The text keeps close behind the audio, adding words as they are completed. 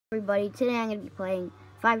Everybody, today I'm going to be playing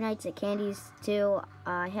Five Nights at Candy's 2.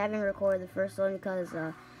 I haven't recorded the first one because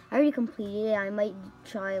I already completed it. I might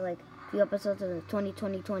try like a few episodes of the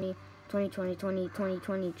 2020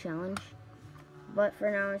 challenge. But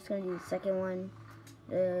for now, I'm just going to do the second one.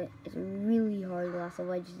 It's really hard. Last of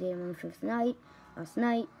I just did it on the fifth night, last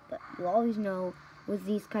night. But you always know with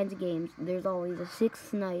these kinds of games, there's always a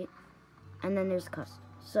sixth night and then there's custom.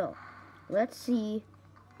 So, let's see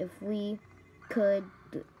if we could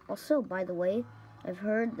do. Also, by the way, I've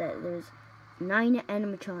heard that there's 9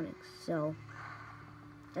 animatronics, so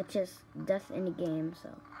that's just death in the game, so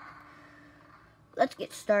let's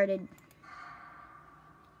get started.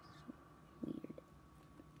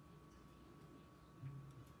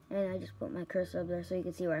 Weird. And I just put my cursor up there so you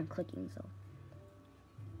can see where I'm clicking, so.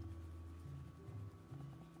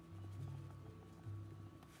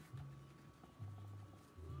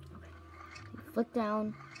 Okay. Flick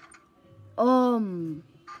down.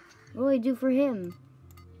 What do I do for him?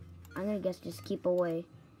 I'm gonna guess just keep away.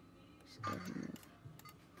 Just get him move.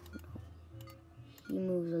 He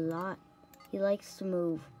moves a lot. He likes to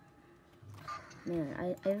move. Man,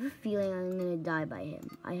 I have a feeling I'm gonna die by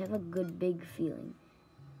him. I have a good big feeling.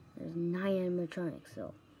 There's 9 animatronics,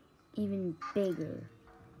 so even bigger.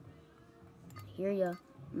 Here ya,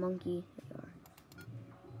 monkey. There you are.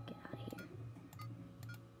 Get out of here.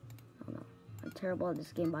 Oh no, I'm terrible at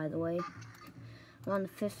this game, by the way. On the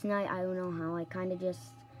 5th night, I don't know how, I kind of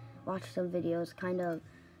just watched some videos, kind of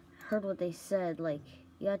heard what they said, like,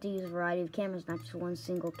 you have to use a variety of cameras, not just one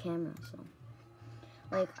single camera, so,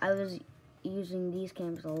 like, I was using these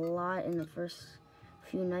cameras a lot in the first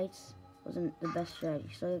few nights, wasn't the best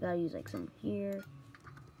strategy, so you gotta use, like, some here,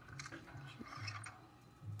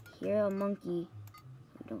 a monkey,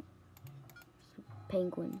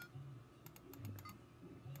 penguin,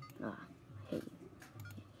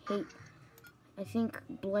 hate. I think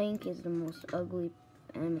Blank is the most ugly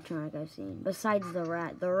animatronic I've seen. Besides the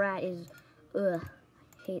rat. The rat is,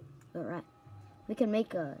 hate the rat. We can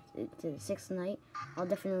make it to the 6th night. I'll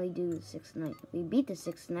definitely do the 6th night. If we beat the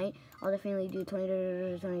 6th night, I'll definitely do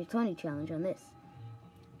 20 challenge on this.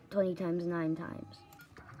 20 times 9 times.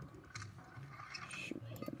 Shoot,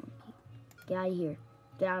 I hear monkey. Get out of here.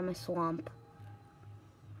 Get out of my swamp.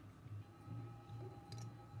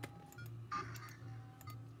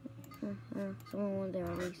 Someone went there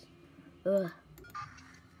at least.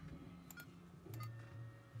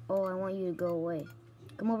 Oh, I want you to go away.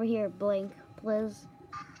 Come over here, Blank, please.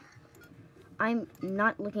 I'm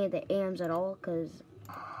not looking at the AMs at all, because...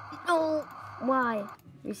 No! Why?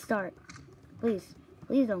 Restart. Please.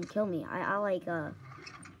 Please don't kill me. I like,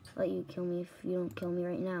 let you kill me if you don't kill me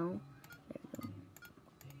right now. There we go.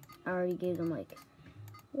 I already gave them, like...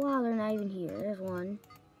 Wow, they're not even here. There's one.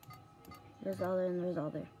 There's the other, and there's the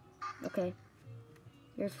other. Okay.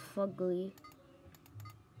 Here's Fugly.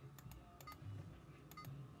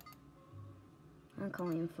 I'm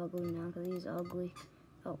calling him Fugly now because he's ugly.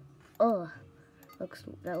 Oh. Ugh.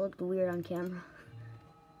 That looked weird on camera.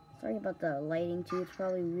 Sorry about the lighting too. It's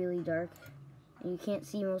probably really dark. And you can't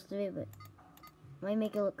see most of it, but might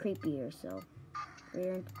make it look creepier, so for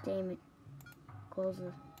your entertainment.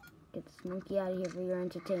 Get this monkey out of here for your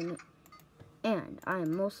entertainment. And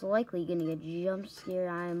I'm most likely gonna get jump scared.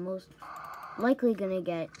 I'm most likely gonna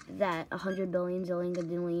get that 100 billion, zillion,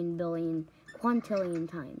 gadillion, billion, quintillion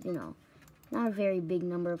times, you know. Not a very big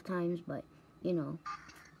number of times, but, you know.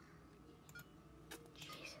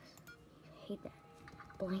 Jesus. I hate that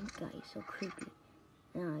Blank guy. He's so creepy.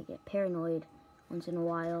 Now I get paranoid once in a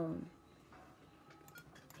while.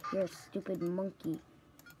 I hear a stupid monkey.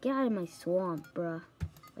 Get out of my swamp, bruh.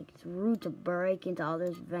 Like, it's rude to break into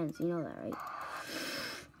others' vents. You know that, right?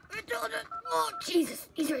 Oh, Jesus.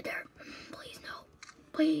 He's right there. Please, no.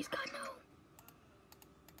 Please, God, no.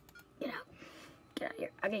 Get out. Get out of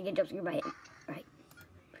here. I'm gonna get jump scared by him. Alright.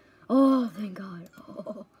 Oh, thank God.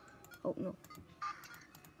 Oh, no.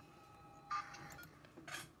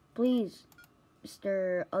 Please,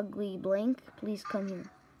 Mr. Ugly Blank, please come here.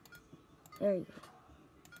 There you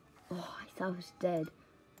go. Oh, I thought I was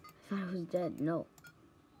dead. No.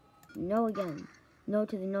 No again. No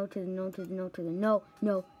to the no to the no to the no to the no.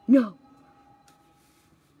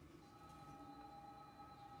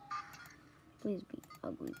 Please be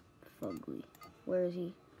ugly, fugly. Where is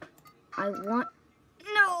he? I want...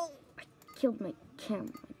 No! I killed my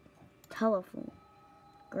camera. My telephone.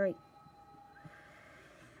 Great.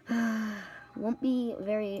 Won't be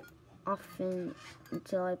very often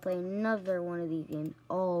until I play another one of these games.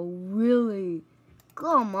 Oh, really?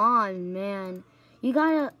 Come on, man. You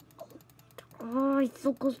gotta... Oh, it's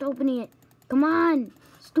so close to opening it. Come on.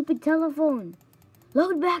 Stupid telephone.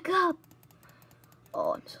 Load back up.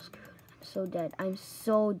 Oh, I'm so screwed. I'm so dead. I'm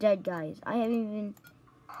so dead, guys. I haven't even...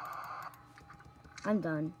 I'm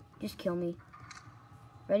done. Just kill me.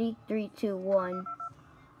 Ready? 3, 2, 1.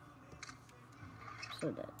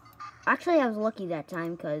 So dead. Actually, I was lucky that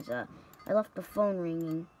time because I left the phone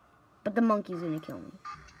ringing. But the monkey's gonna kill me.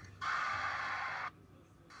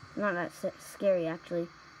 Not that scary, actually.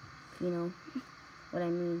 If you know what I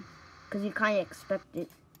mean. Because you kind of expect it.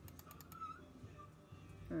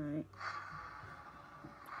 Alright.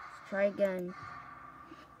 Let's try again.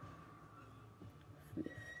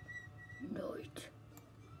 Night.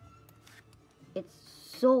 It's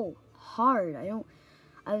so hard.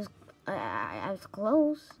 I was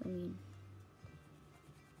close. I mean,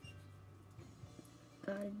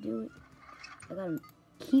 gotta do it. I gotta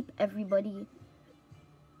keep everybody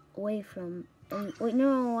away from any... Wait,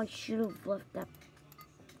 no, I should have left that.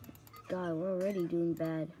 God, we're already doing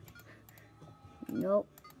bad. Nope.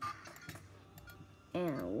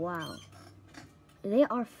 And wow. They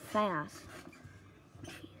are fast.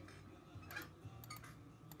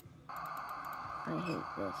 I hate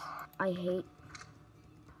this.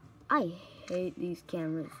 I hate these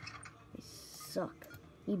cameras. They suck.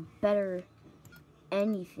 Need better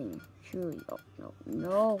anything. Truly. Oh, no.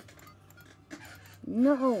 No.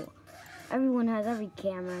 No. Everyone has every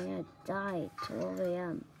camera. I'm gonna die at 12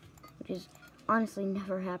 a.m. Which is honestly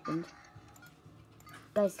never happened.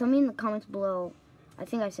 Guys, tell me in the comments below. I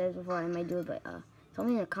think I said it before. I might do it, but tell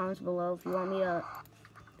me in the comments below if you want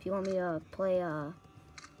me to play the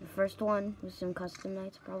first one with some custom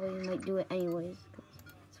nights. Probably might do it anyways.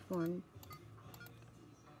 It's fun.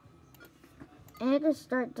 And it just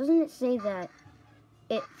doesn't it say that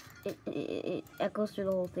it echoes through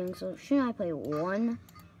the whole thing? So shouldn't I play one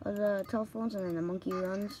of the telephones and then the monkey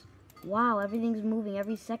runs? Wow, everything's moving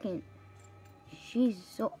every second. Jeez,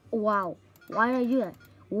 so wow. Why did I do that?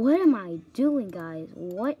 What am I doing, guys?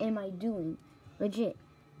 What am I doing? Legit.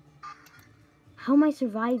 How am I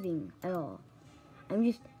surviving at all? I'm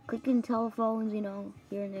just clicking telephones, you know,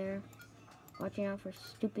 here and there. Watching out for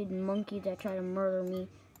stupid monkeys that try to murder me.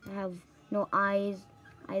 I have no eyes.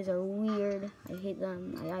 Eyes are weird. I hate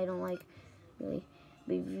them. I don't like really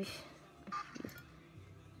baby.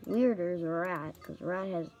 Weirder is a rat, because rat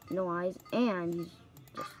has no eyes and he's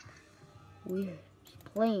just weird. Just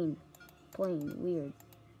plain weird.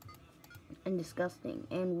 And disgusting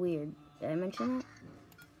and weird. Did I mention that?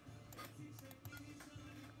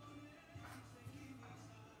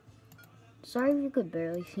 Sorry if you could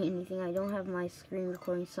barely see anything. I don't have my screen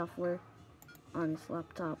recording software on this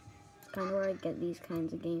laptop. It's kind of where I get these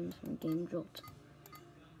kinds of games from Game Jolt.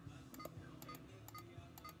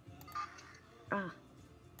 Ah.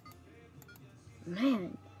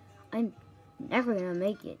 Man, I'm never gonna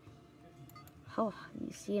make it. Oh,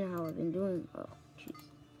 you see how I've been doing? Oh, jeez.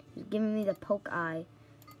 He's giving me the poke eye.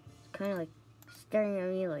 It's kind of like staring at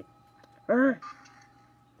me like, Urgh!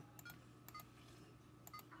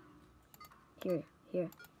 Here.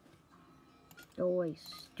 Go away,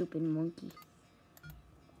 stupid monkey.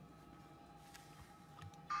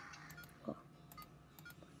 Oh.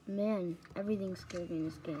 Man, everything scared me in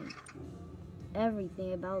this game.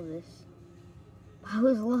 Everything about this. I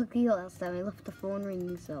was lucky last time. I left the phone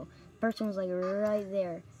ringing, so the person was like right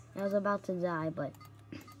there. I was about to die, but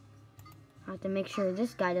I have to make sure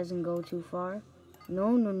this guy doesn't go too far.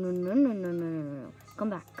 No. Come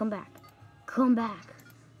back.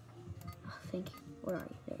 Oh, thank you. Where are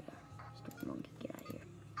you? There you are. Stupid monkey, get out of here.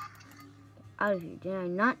 Out of here. Did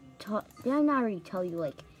I not already tell you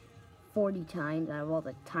like 40 times out of all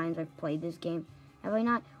the times I've played this game? Have I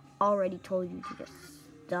not already told you to just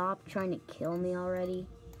stop trying to kill me already?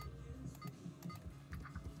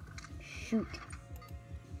 Shoot.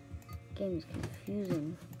 Game is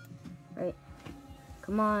confusing. Right.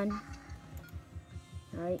 Come on.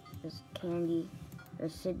 Alright, there's Candy.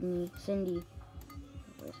 There's Cindy.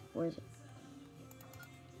 Where's it?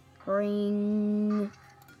 Ring.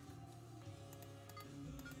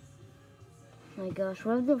 My gosh,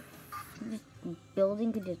 what if this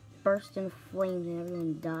building could just burst into flames and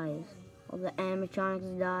everyone dies? All the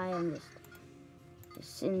animatronics die. I'm just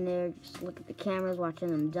sitting there, just look at the cameras, watching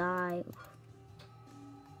them die.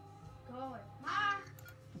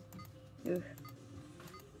 Ugh.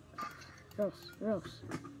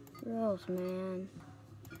 Gross, man.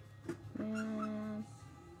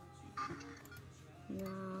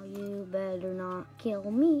 Now you better not kill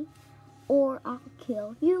me, or I'll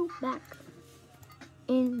kill you back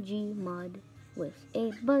in Gmod with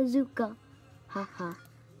a bazooka. Ha ha.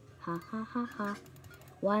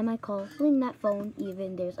 Why am I calling that phone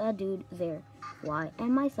even there's a dude there? Why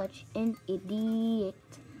am I such an idiot?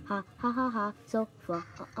 Ha, so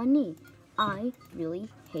funny. I really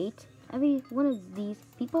hate every one of these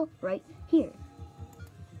people right here.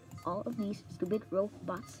 All of these stupid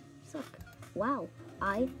robots suck. Wow,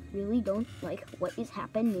 I really don't like what is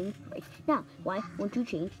happening right now. Why won't you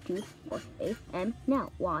change to 4 a.m.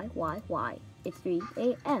 now? Why? It's 3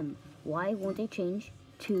 a.m. Why won't they change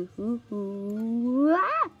to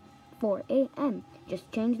 4 a.m.?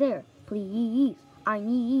 Just change there, please. I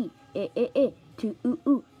need it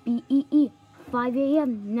to be 5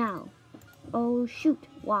 a.m. now. Oh shoot,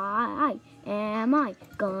 why am I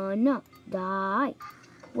gonna die?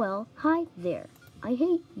 Well, hi there. I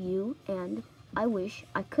hate you and I wish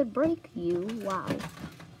I could break you. Wow.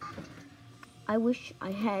 I wish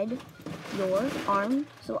I had your arm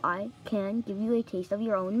so I can give you a taste of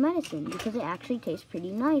your own medicine because it actually tastes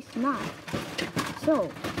pretty nice, not?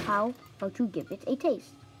 So, how about you give it a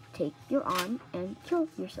taste? Take your arm and kill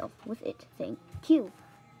yourself with it. Thank you.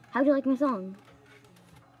 How'd you like my song?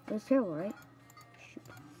 It was terrible, right? Shoot.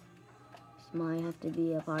 This might have to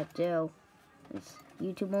be a part 2.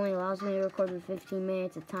 YouTube only allows me to record for 15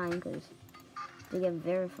 minutes at a time because they get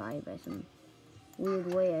verified by some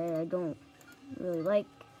weird way I don't really like.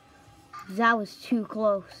 That was too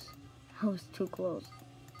close. That was too close.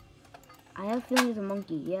 I have a feeling it's a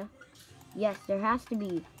monkey, yeah? Yes, there has to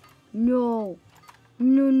be. No.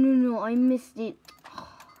 No, I missed it.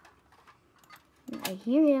 I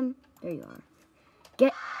hear him. There you are.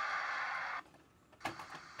 Get.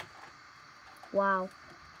 Wow.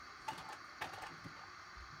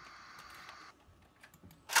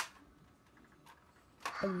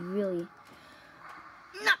 I'm really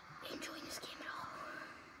not enjoying this game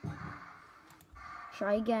at all.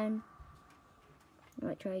 Try again. I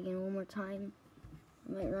might try again one more time.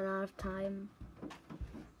 I might run out of time.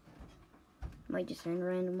 Might just end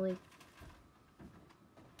randomly.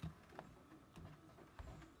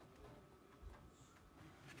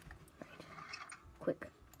 Right. Quick.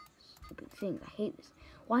 Stupid thing. I hate this.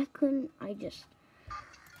 Why couldn't I just...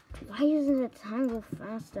 Why doesn't the time go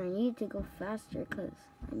faster? I need to go faster because,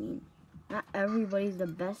 I mean, not everybody's the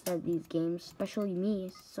best at these games, especially me.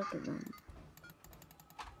 I suck at them.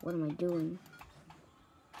 What am I doing?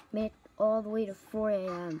 Made it all the way to 4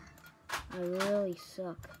 a.m. I really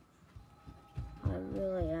suck. I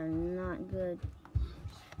really am not good.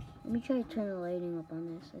 Let me try to turn the lighting up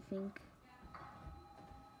on this, I think.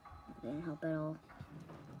 It didn't help at all.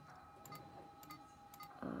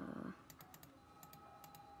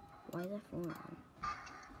 Why is that phone on?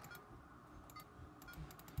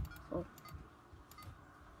 Oh.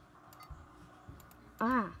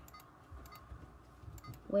 Ah!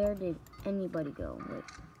 Where did anybody go? Wait.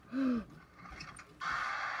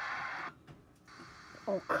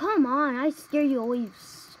 Oh, come on! I scare you away, you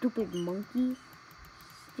stupid monkey.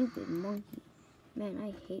 Stupid monkey. Man,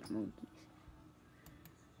 I hate monkeys.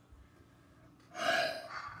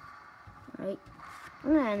 Alright.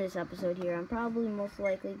 I'm gonna end this episode here. I'm probably most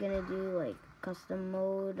likely gonna do like custom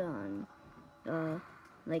mode on Final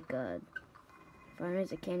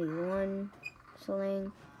Fantasy Candy 1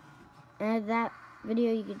 something. And that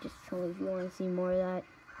video you can just tell me if you want to see more of that.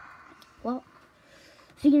 Well,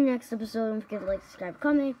 see you in the next episode. Don't forget to like, subscribe,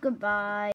 comment. Goodbye.